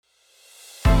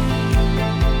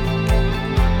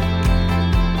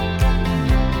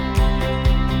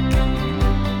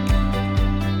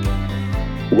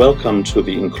welcome to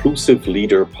the Inclusive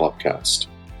Leader podcast.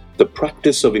 The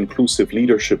practice of inclusive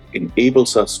leadership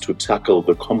enables us to tackle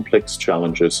the complex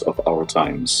challenges of our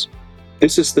times.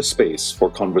 This is the space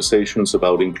for conversations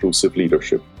about inclusive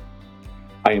leadership.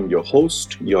 I am your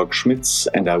host, Jörg Schmitz,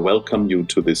 and I welcome you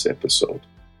to this episode.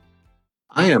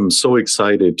 I am so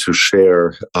excited to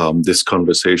share this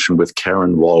conversation with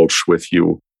Karen Walch with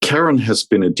you. Karen has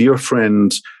been a dear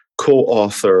friend,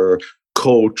 co-author,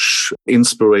 coach,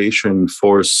 inspiration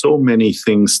for so many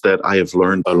things that I have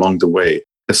learned along the way,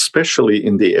 especially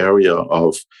in the area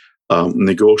of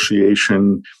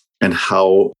negotiation and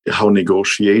how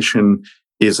negotiation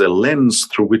is a lens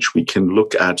through which we can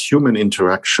look at human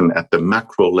interaction at the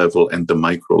macro level and the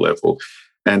micro level.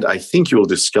 And I think you'll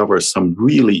discover some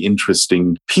really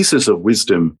interesting pieces of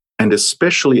wisdom. And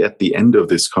especially at the end of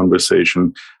this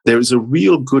conversation, there is a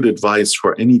real good advice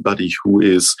for anybody who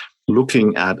is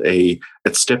looking at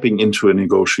stepping into a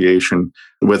negotiation,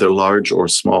 whether large or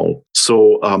small.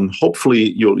 So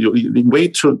hopefully you'll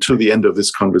wait to the end of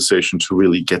this conversation to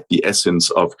really get the essence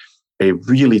of a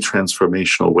really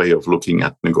transformational way of looking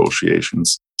at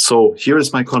negotiations. So here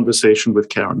is my conversation with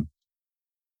Karen.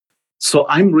 So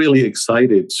I'm really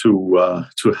excited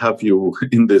to have you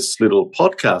in this little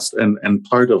podcast and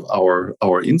part of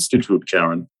our institute,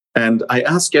 Karen. And I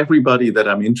ask everybody that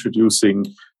I'm introducing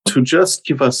to just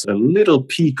give us a little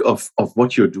peek of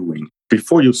what you're doing.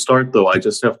 Before you start, though, I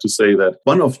just have to say that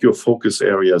one of your focus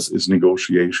areas is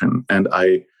negotiation. And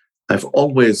I've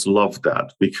always loved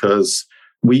that because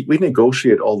we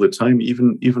negotiate all the time,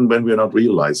 even when we're not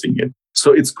realizing it.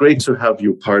 So it's great to have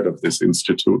you part of this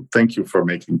institute. Thank you for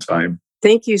making time.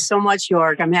 Thank you so much,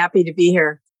 Jörg. I'm happy to be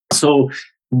here. So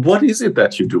what is it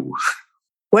that you do?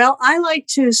 Well, I like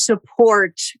to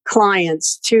support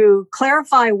clients to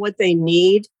clarify what they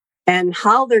need and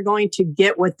how they're going to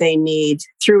get what they need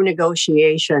through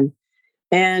negotiation.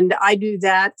 And I do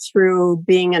that through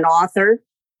being an author.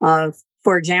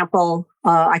 For example,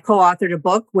 I co-authored a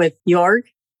book with Jörg.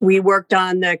 We worked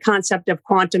on the concept of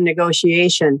quantum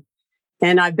negotiation.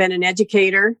 And I've been an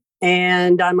educator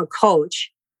and I'm a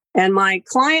coach. And my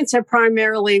clients have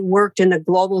primarily worked in the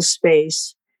global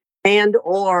space and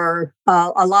or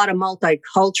a lot of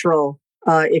multicultural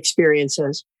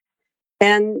experiences.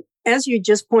 And as you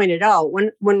just pointed out,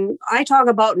 when I talk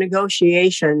about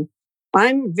negotiation,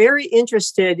 I'm very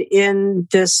interested in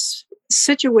this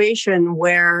situation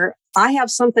where I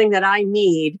have something that I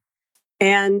need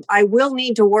and I will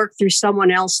need to work through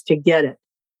someone else to get it.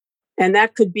 And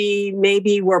that could be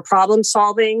maybe we're problem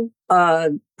solving a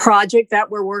project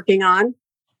that we're working on,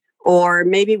 or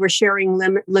maybe we're sharing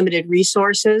limited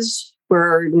resources,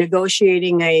 we're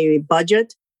negotiating a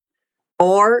budget,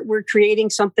 or we're creating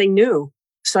something new,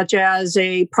 such as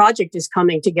a project is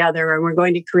coming together and we're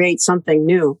going to create something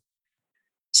new.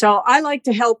 So I like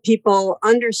to help people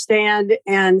understand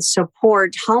and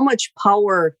support how much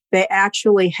power they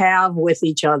actually have with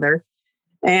each other.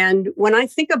 And when I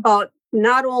think about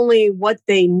not only what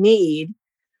they need,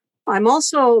 I'm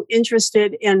also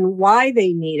interested in why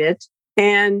they need it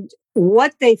and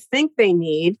what they think they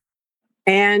need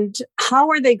and how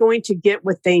are they going to get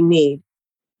what they need.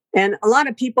 And a lot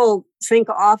of people think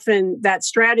often that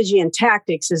strategy and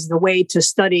tactics is the way to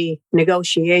study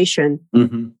negotiation.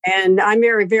 Mm-hmm. And I'm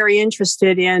very, very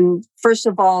interested in, first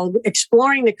of all,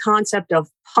 exploring the concept of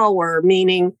power,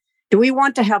 meaning, do we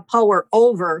want to have power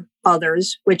over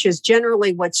others, which is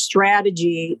generally what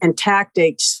strategy and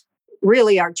tactics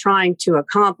really are trying to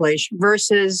accomplish,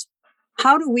 versus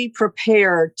how do we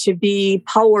prepare to be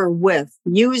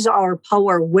use our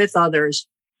power with others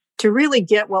to really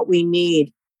get what we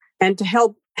need and to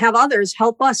have others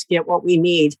help us get what we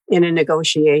need in a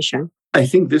negotiation. I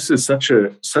think this is such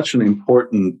an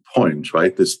important point,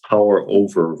 right? This power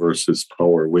over versus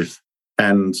power with.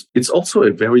 And it's also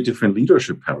a very different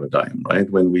leadership paradigm, right?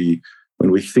 When we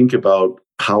think about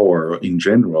power in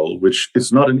general, which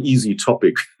is not an easy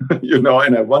topic, and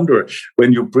I wonder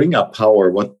when you bring up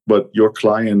power, what your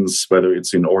clients, whether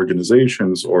it's in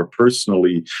organizations or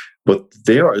personally, what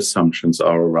their assumptions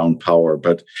are around power.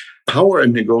 But power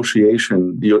and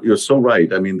negotiation, you're so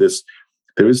right. I mean,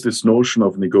 there is this notion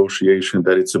of negotiation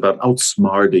that it's about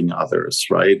outsmarting others,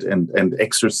 right? And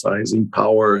exercising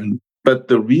power. But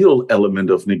the real element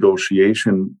of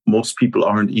negotiation, most people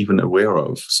aren't even aware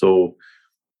of. So,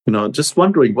 just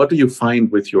wondering, what do you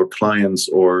find with your clients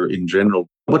or in general?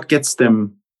 What gets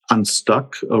them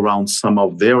unstuck around some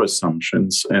of their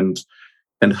assumptions? And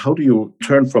how do you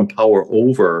turn from power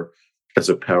over as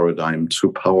a paradigm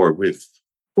to power with?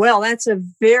 Well, that's a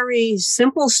very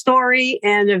simple story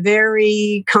and a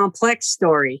very complex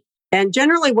story. And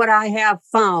generally what I have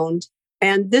found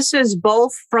And this is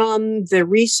both from the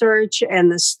research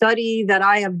and the study that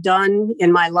I have done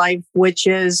in my life, which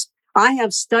is I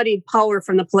have studied power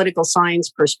from the political science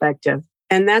perspective.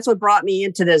 And that's what brought me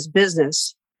into this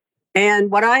business.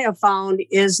 And what I have found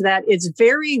is that it's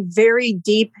very, very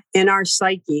deep in our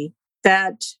psyche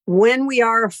that when we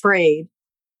are afraid,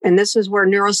 and this is where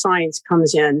neuroscience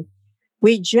comes in,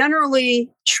 we generally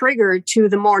trigger to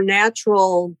the more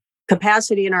natural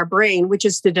capacity in our brain, which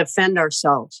is to defend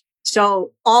ourselves.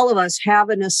 So all of us have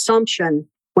an assumption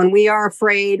when we are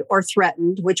afraid or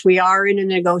threatened, which we are in a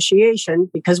negotiation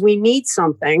because we need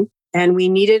something and we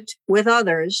need it with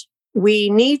others. We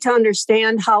need to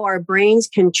understand how our brains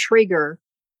can trigger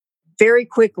very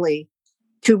quickly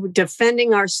to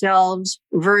defending ourselves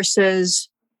versus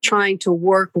trying to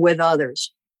work with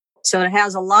others. So it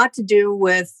has a lot to do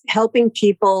with helping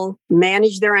people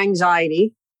manage their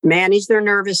anxiety, manage their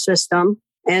nervous system,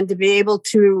 and to be able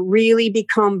to really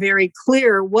become very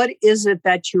clear, what is it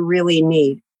that you really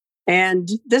need? And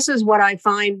this is what I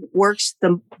find works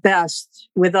the best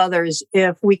with others.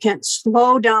 If we can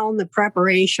slow down the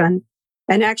preparation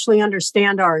and actually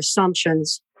understand our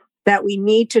assumptions that we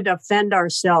need to defend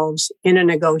ourselves in a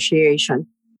negotiation.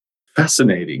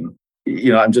 Fascinating.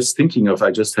 I'm just thinking of,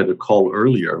 I just had a call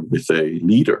earlier with a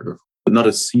leader, not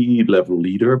a C-level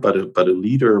leader, but a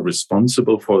leader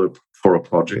responsible for a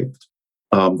project.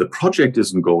 The project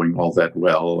isn't going all that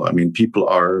well. I mean, people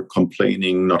are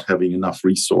complaining not having enough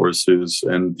resources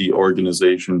and the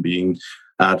organization being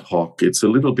ad hoc. It's a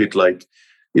little bit like,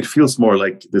 it feels more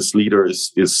like this leader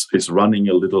is running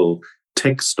a little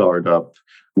tech startup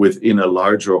within a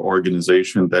larger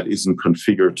organization that isn't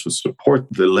configured to support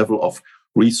the level of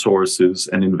resources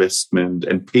and investment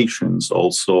and patience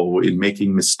also in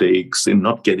making mistakes, in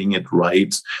not getting it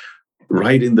right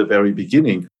in the very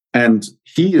beginning. And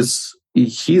he's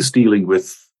dealing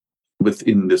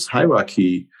within this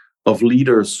hierarchy of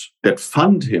leaders that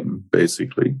fund him,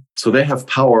 basically. So they have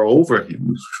power over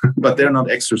him, but they're not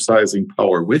exercising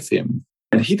power with him.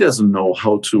 And he doesn't know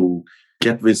how to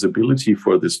get visibility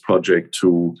for this project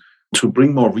to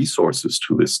bring more resources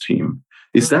to this team.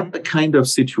 Is that the kind of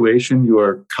situation you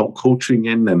are coaching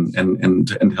in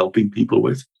and helping people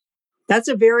with? That's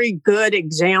a very good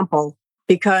example,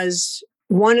 because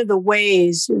one of the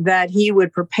ways that he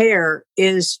would prepare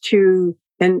is to,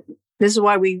 and this is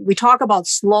why we talk about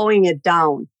slowing it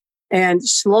down and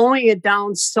slowing it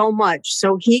down so much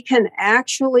so he can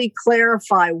actually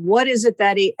clarify what is it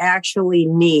that he actually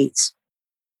needs,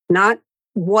 not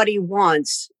what he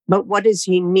wants, but what does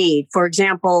he need? For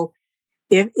example,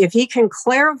 if he can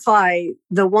clarify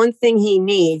the one thing he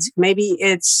needs, maybe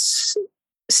it's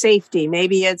safety,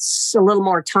 maybe it's a little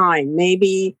more time,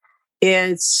 maybe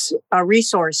it's a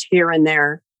resource here and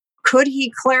there. Could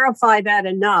he clarify that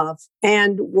enough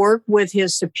and work with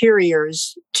his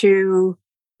superiors to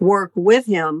work with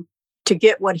him to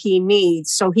get what he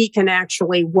needs so he can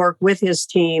actually work with his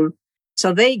team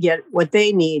so they get what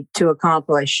they need to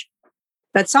accomplish?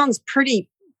 That sounds pretty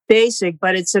basic,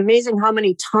 but it's amazing how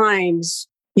many times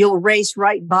you'll race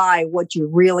right by what you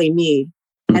really need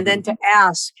and then to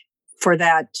ask for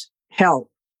that help.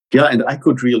 Yeah, and I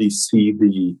could really see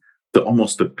the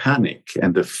almost the panic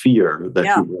and the fear that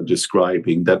you were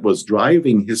describing that was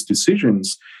driving his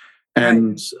decisions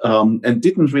and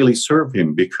didn't really serve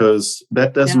him, because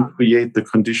that doesn't create the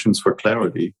conditions for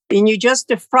clarity. And you just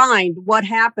defined what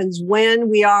happens when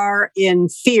we are in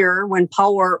fear, when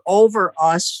power over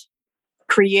us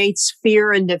creates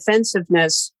fear and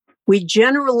defensiveness. We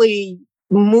generally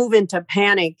move into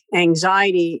panic,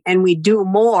 anxiety, and we do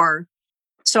more.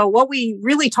 So what we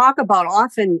really talk about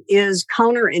often is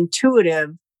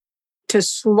counterintuitive to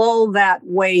slow that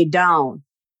way down.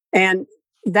 And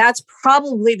that's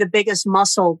probably the biggest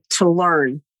muscle to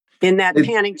learn in that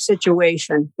panic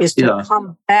situation, is to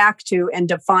come back to and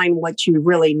define what you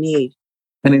really need.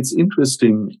 And it's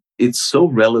interesting. It's so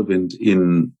relevant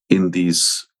in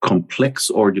these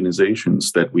complex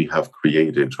organizations that we have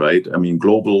created, right? I mean,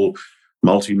 global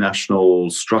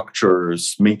multinational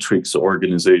structures, matrix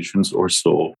organizations or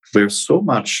so, where so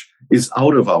much is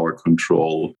out of our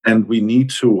control, and we need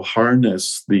to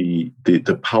harness the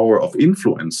power of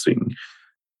influencing.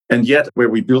 And yet, where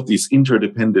we build these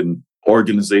interdependent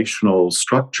organizational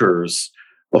structures,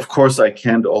 of course, I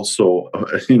can't also,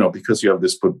 because you have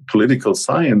this political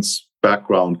science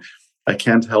background, I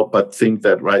can't help but think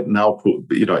that right now,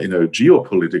 in a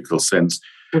geopolitical sense,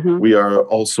 we are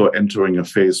also entering a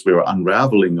phase where we're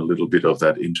unraveling a little bit of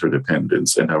that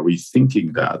interdependence and are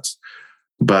rethinking that.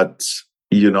 But,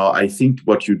 I think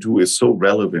what you do is so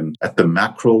relevant at the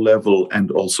macro level and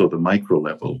also the micro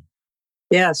level.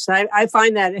 Yes, I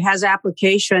find that it has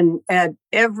application at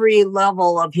every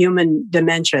level of human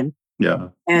dimension Yeah.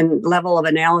 and level of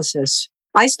analysis.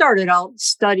 I started out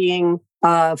studying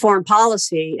foreign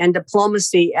policy and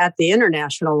diplomacy at the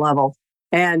international level.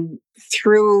 And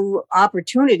through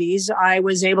opportunities, I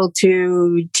was able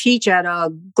to teach at a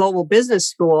global business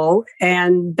school.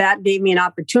 And that gave me an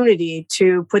opportunity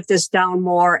to put this down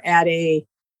more at a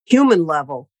human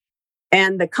level.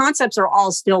 And the concepts are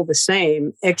all still the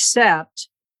same, except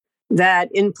that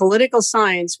in political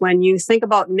science, when you think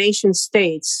about nation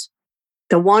states,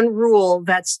 the one rule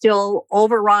that still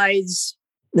overrides,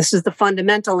 this is the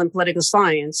fundamental in political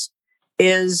science,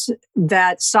 is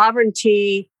that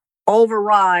sovereignty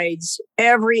overrides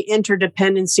every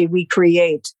interdependency we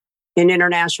create in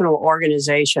international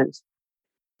organizations.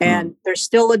 And there's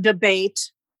still a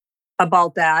debate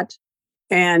about that.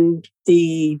 And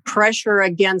the pressure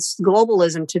against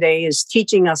globalism today is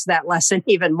teaching us that lesson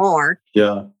even more.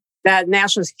 Yeah. That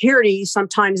national security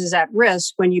sometimes is at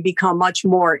risk when you become much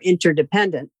more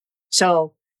interdependent.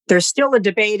 So there's still a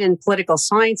debate in political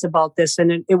science about this,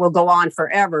 and it will go on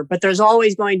forever. But there's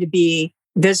always going to be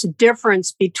this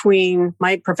difference between,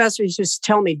 my professors used to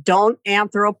tell me, don't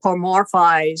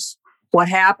anthropomorphize what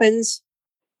happens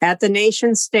at the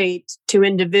nation state to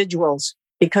individuals,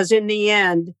 because in the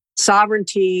end,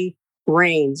 sovereignty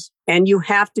reigns, and you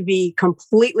have to be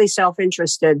completely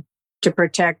self-interested to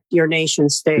protect your nation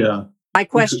state. Yeah. I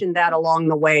questioned that along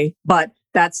the way, but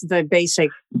that's the basic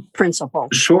principle.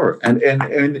 Sure, and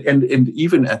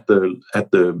even at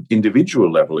the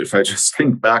individual level, if I just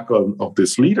think back of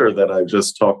this leader that I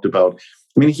just talked about,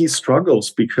 I mean, he struggles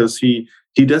because he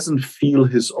doesn't feel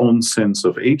his own sense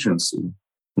of agency,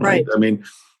 right? I mean,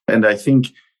 and I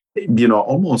think,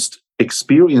 almost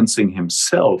experiencing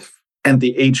himself and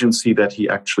the agency that he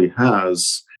actually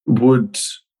has would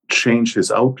change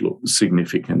his outlook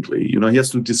significantly. He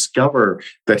has to discover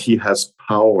that he has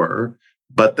power,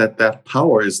 but that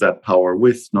power is that power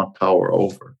with, not power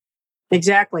over.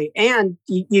 Exactly. And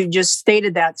you just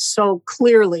stated that so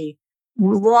clearly. A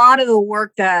lot of the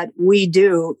work that we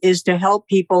do is to help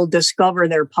people discover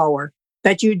their power,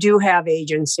 that you do have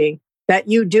agency, that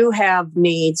you do have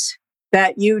needs,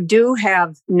 that you do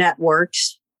have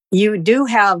networks, you do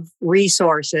have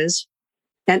resources.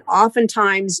 And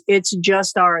oftentimes it's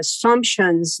just our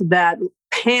assumptions that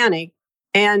panic.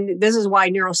 And this is why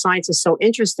neuroscience is so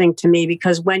interesting to me,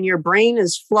 because when your brain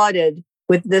is flooded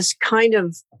with this kind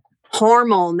of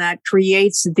hormone that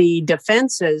creates the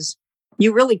defenses,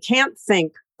 you really can't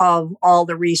think of all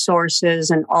the resources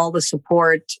and all the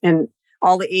support and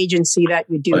all the agency that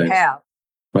you do have.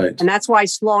 Right. And that's why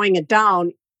slowing it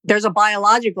down, there's a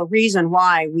biological reason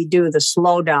why we do the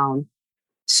slowdown.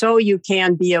 So you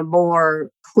can be a more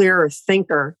clearer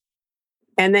thinker.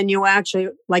 And then you actually,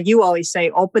 like you always say,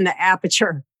 open the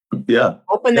aperture. Yeah.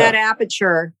 Open that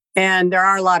aperture. And there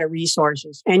are a lot of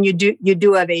resources. And you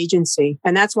do have agency.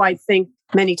 And that's why I think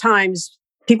many times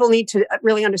people need to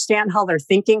really understand how they're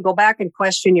thinking. Go back and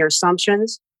question your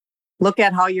assumptions. Look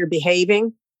at how you're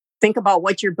behaving. Think about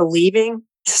what you're believing.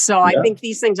 So I think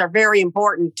these things are very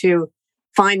important to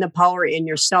find the power in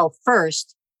yourself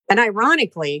first. And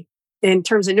ironically, in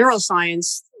terms of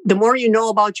neuroscience, the more you know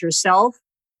about yourself,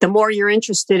 the more you're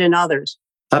interested in others.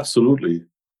 Absolutely.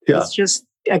 Yeah. It's just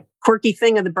a quirky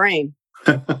thing of the brain.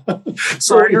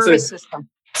 So our nervous system.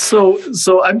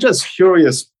 So I'm just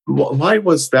curious, why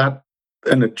was that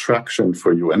an attraction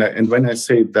for you? And when I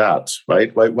say that,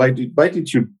 right, why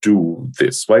did you do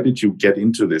this? Why did you get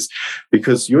into this?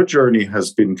 Because your journey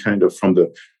has been kind of from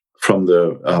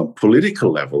the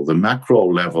political level, the macro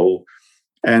level,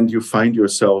 and you find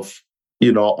yourself,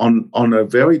 on a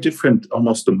very different,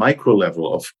 almost a micro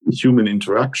level of human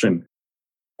interaction.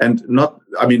 And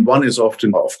one is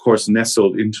often, of course,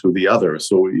 nestled into the other.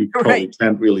 So you probably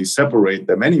can't really separate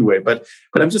them anyway. But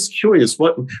I'm just curious,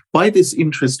 why this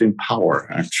interest in power,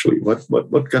 actually?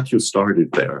 What got you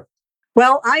started there?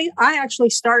 Well, I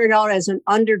actually started out as an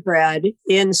undergrad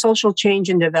in social change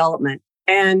and development.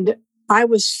 And I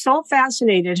was so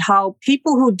fascinated how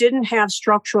people who didn't have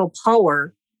structural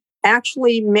power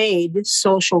actually made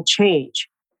social change.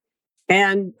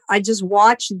 And I just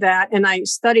watched that and I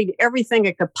studied everything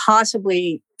I could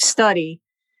possibly study.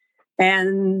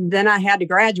 And then I had to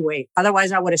graduate.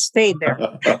 Otherwise, I would have stayed there.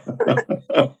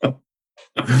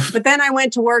 But then I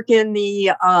went to work in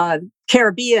the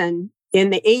Caribbean in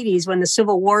the 80s when the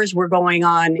civil wars were going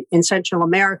on in Central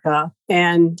America.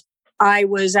 And I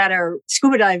was at a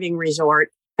scuba diving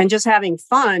resort and just having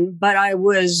fun, but I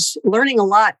was learning a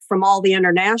lot from all the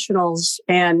internationals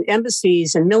and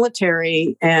embassies and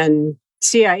military and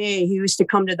CIA who used to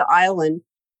come to the island.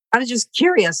 I was just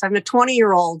curious. I'm a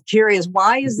 20-year-old curious.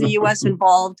 Why is the U.S.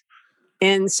 involved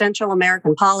in Central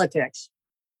American politics?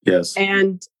 Yes.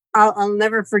 And I'll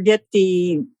never forget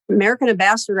the American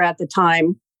ambassador at the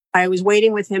time. I was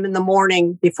waiting with him in the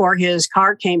morning before his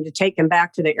car came to take him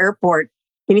back to the airport.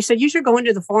 And he said, "You should go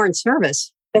into the Foreign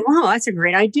Service." I said, "Wow, that's a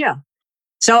great idea."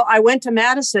 So I went to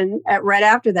Madison right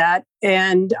after that,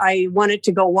 and I wanted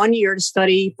to go 1 year to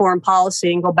study foreign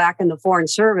policy and go back in the Foreign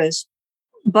Service.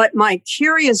 But my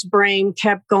curious brain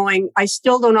kept going, I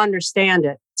still don't understand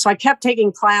it. So I kept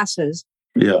taking classes.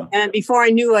 Yeah. And before I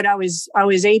knew it, I was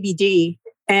ABD.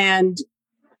 And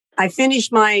I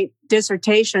finished my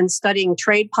dissertation studying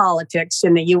trade politics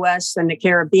in the US and the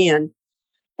Caribbean.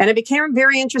 And I became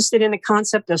very interested in the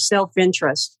concept of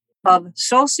self-interest, of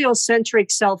sociocentric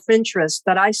self-interest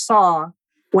that I saw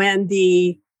when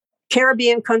the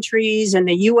Caribbean countries and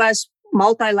the US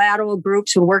multilateral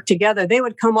groups who work together, they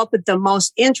would come up with the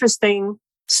most interesting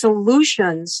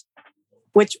solutions,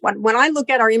 which when I look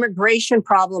at our immigration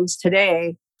problems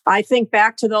today, I think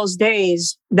back to those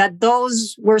days, that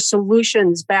those were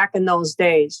solutions back in those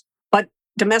days. But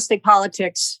domestic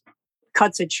politics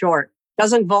cuts it short,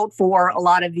 doesn't vote for a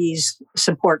lot of these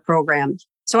support programs.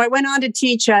 So I went on to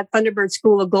teach at Thunderbird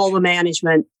School of Global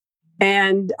Management,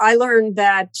 and I learned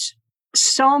that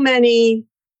so many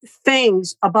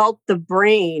things about the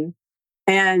brain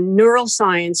and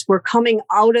neuroscience were coming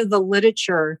out of the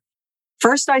literature.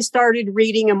 First, I started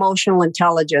reading emotional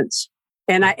intelligence,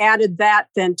 and I added that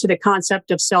then to the concept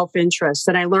of self-interest.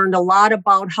 And I learned a lot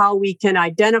about how we can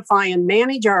identify and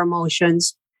manage our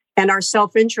emotions, and our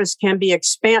self-interest can be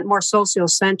more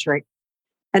sociocentric.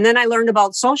 And then I learned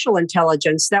about social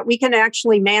intelligence, that we can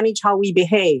actually manage how we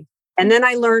behave. And then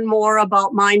I learned more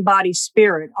about mind, body,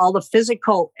 spirit, all the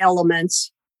physical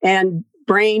elements and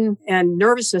brain and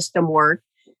nervous system work.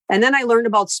 And then I learned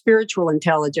about spiritual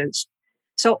intelligence.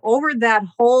 So over that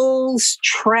whole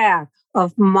track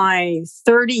of my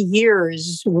 30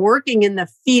 years working in the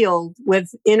field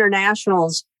with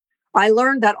internationals, I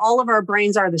learned that all of our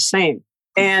brains are the same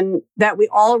and that we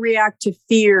all react to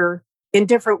fear in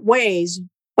different ways.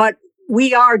 But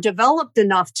we are developed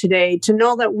enough today to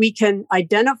know that we can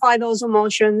identify those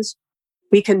emotions,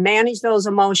 we can manage those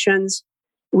emotions,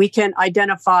 we can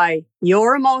identify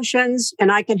your emotions,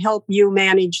 and I can help you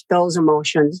manage those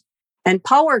emotions. And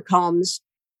power comes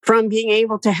from being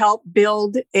able to help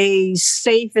build a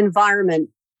safe environment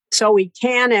so we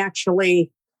can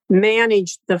actually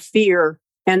manage the fear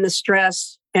and the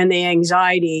stress and the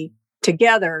anxiety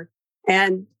together.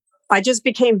 And I just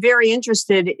became very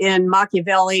interested in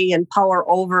Machiavelli and power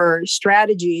over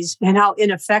strategies and how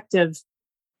ineffective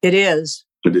it is.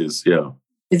 It is, yeah.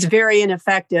 It's very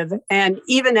ineffective. And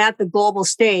even at the global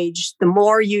stage, the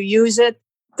more you use it,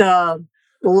 the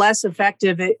less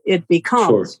effective it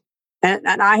becomes. Sure.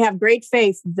 And I have great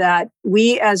faith that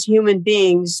we as human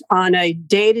beings on a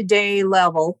day-to-day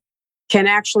level can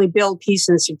actually build peace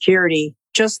and security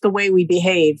just the way we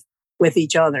behave with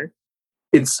each other.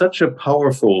 It's such a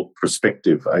powerful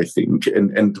perspective, I think,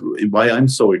 and why I'm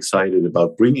so excited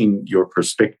about bringing your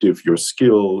perspective, your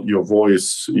skill, your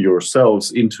voice,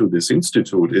 yourselves into this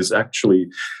institute is actually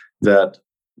that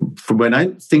when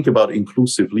I think about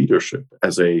inclusive leadership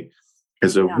as a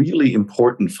really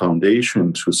important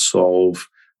foundation to solve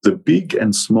the big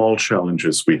and small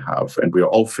challenges we have and we're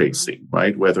all facing,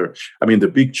 right?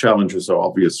 The big challenges are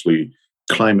obviously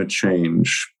climate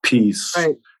change, peace,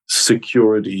 right,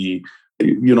 security,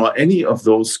 any of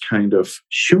those kind of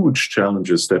huge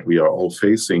challenges that we are all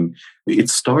facing.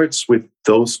 It starts with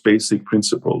those basic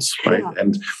principles, right?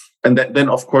 Yeah. And then,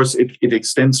 of course, it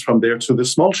extends from there to the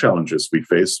small challenges we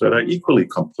face that are equally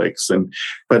complex.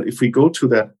 But if we go to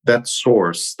that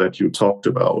source that you talked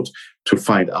about, to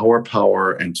find our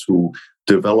power and to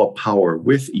develop power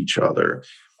with each other,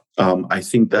 I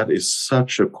think that is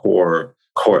such a core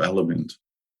element.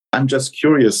 I'm just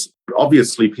curious.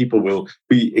 Obviously, people will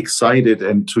be excited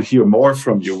and to hear more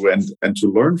from you and to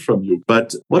learn from you.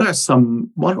 But what are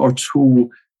one or two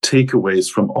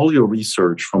takeaways from all your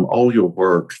research, from all your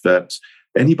work that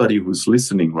anybody who's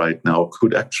listening right now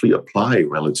could actually apply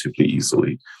relatively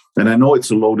easily? And I know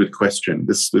it's a loaded question.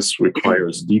 This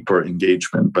requires deeper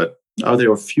engagement, but are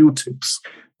there a few tips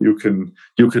you can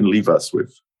leave us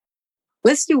with?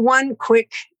 Let's do one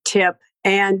quick tip.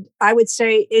 And I would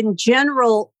say in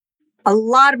general, a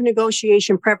lot of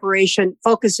negotiation preparation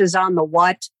focuses on the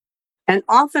what and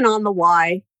often on the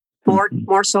why,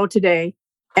 more so today,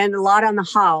 and a lot on the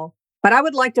how. But I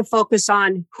would like to focus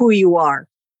on who you are.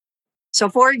 So,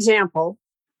 for example,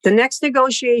 the next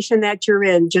negotiation that you're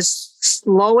in, just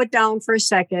slow it down for a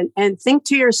second and think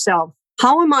to yourself,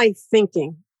 how am I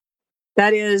thinking?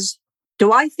 That is,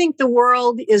 Do I think the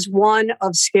world is one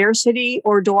of scarcity,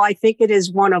 or do I think it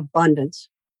is one of abundance?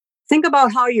 Think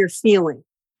about how you're feeling.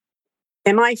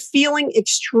 Am I feeling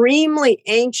extremely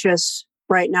anxious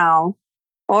right now?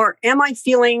 Or am I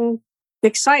feeling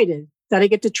excited that I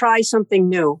get to try something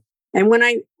new? And when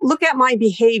I look at my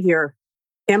behavior,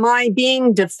 am I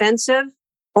being defensive,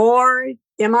 or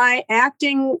am I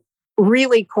acting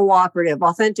really cooperative,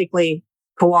 authentically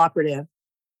cooperative?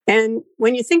 And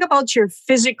when you think about your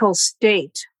physical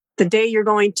state, the day you're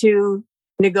going to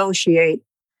negotiate,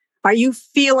 are you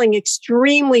feeling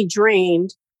extremely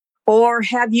drained, or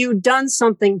have you done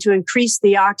something to increase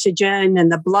the oxygen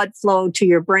and the blood flow to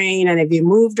your brain? And have you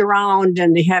moved around,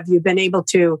 and have you been able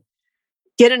to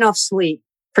get enough sleep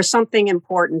for something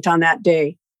important on that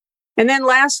day? And then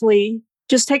lastly,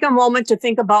 just take a moment to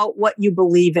think about what you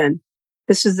believe in.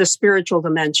 This is the spiritual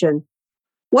dimension.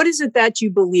 What is it that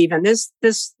you believe in? This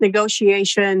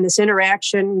negotiation, this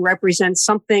interaction represents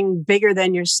something bigger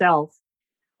than yourself.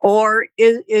 Or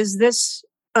is this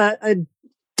a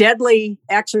deadly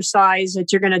exercise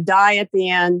that you're going to die at the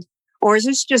end? Or is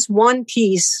this just one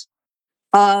piece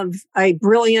of a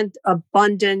brilliant,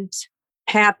 abundant,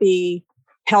 happy,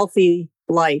 healthy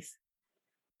life?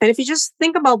 And if you just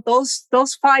think about those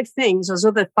 5 things, those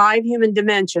are the 5 human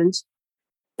dimensions,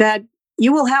 that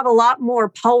you will have a lot more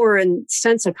power and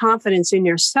sense of confidence in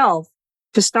yourself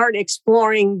to start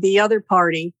exploring the other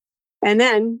party, and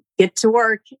then get to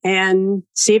work and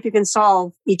see if you can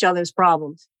solve each other's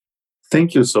problems.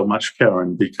 Thank you so much,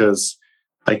 Karen, because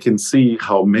I can see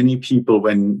how many people,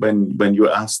 when you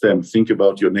ask them, think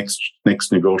about your next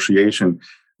negotiation,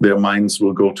 their minds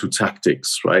will go to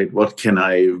tactics, right? What can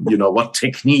I, what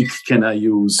technique can I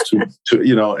use to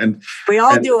and we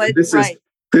all do it, right?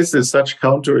 This is such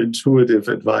counterintuitive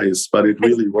advice, but it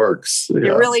really works. It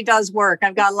really does work.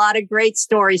 I've got a lot of great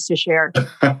stories to share.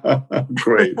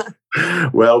 Great.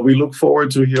 Well, we look forward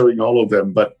to hearing all of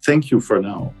them, but thank you for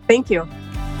now. Thank you.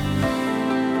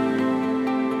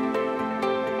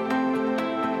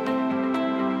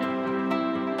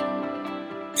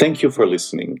 Thank you for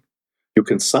listening. You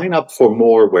can sign up for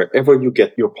more wherever you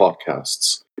get your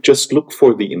podcasts. Just look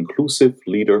for the Inclusive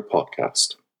Leader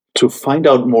Podcast. To find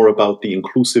out more about the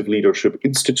Inclusive Leadership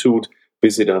Institute,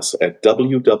 visit us at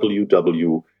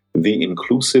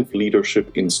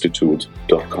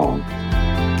www.theinclusiveleadershipinstitute.com.